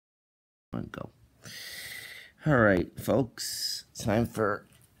Go. Alright, folks, time for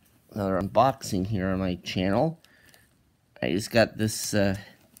another unboxing here on my channel. I just got this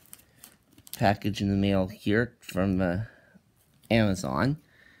package in the mail here from Amazon.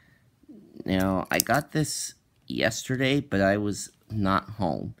 Now, I got this yesterday, but I was not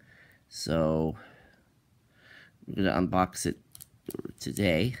home. So, I'm going to unbox it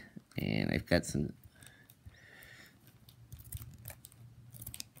today. And I've got some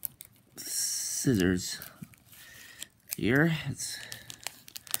scissors here. Let's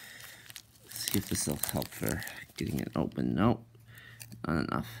see if this will help for getting it open. Nope, not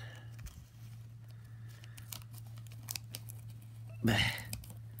enough.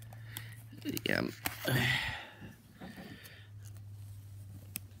 Yeah.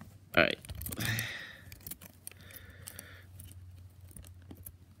 All right.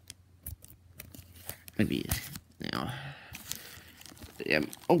 Maybe now. Yeah, I'm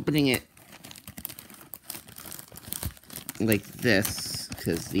opening it like this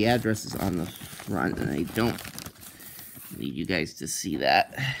because the address is on the front and I don't need you guys to see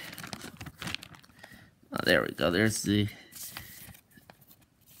that. Oh, there we go. There's the...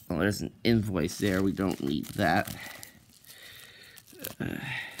 Oh, there's an invoice there. We don't need that.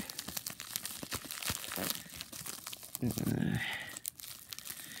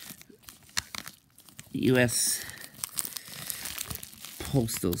 U.S.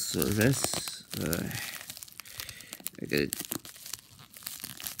 Postal Service. I gotta...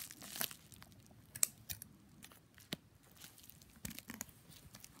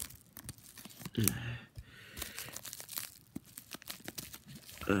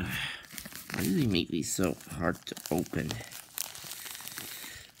 why do they make these so hard to open?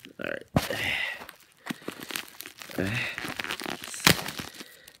 Alright.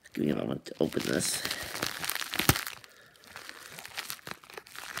 Give me a moment to open this.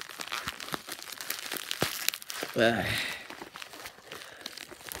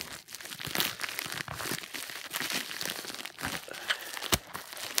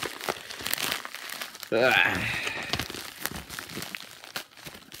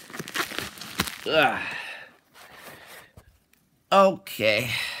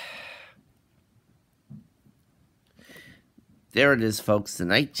 Okay. There it is, folks. The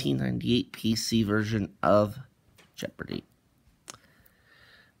 1998 PC version of Jeopardy.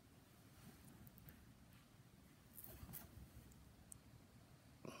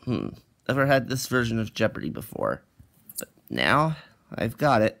 Never had this version of Jeopardy before. But now I've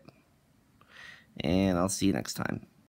got it. And I'll see you next time.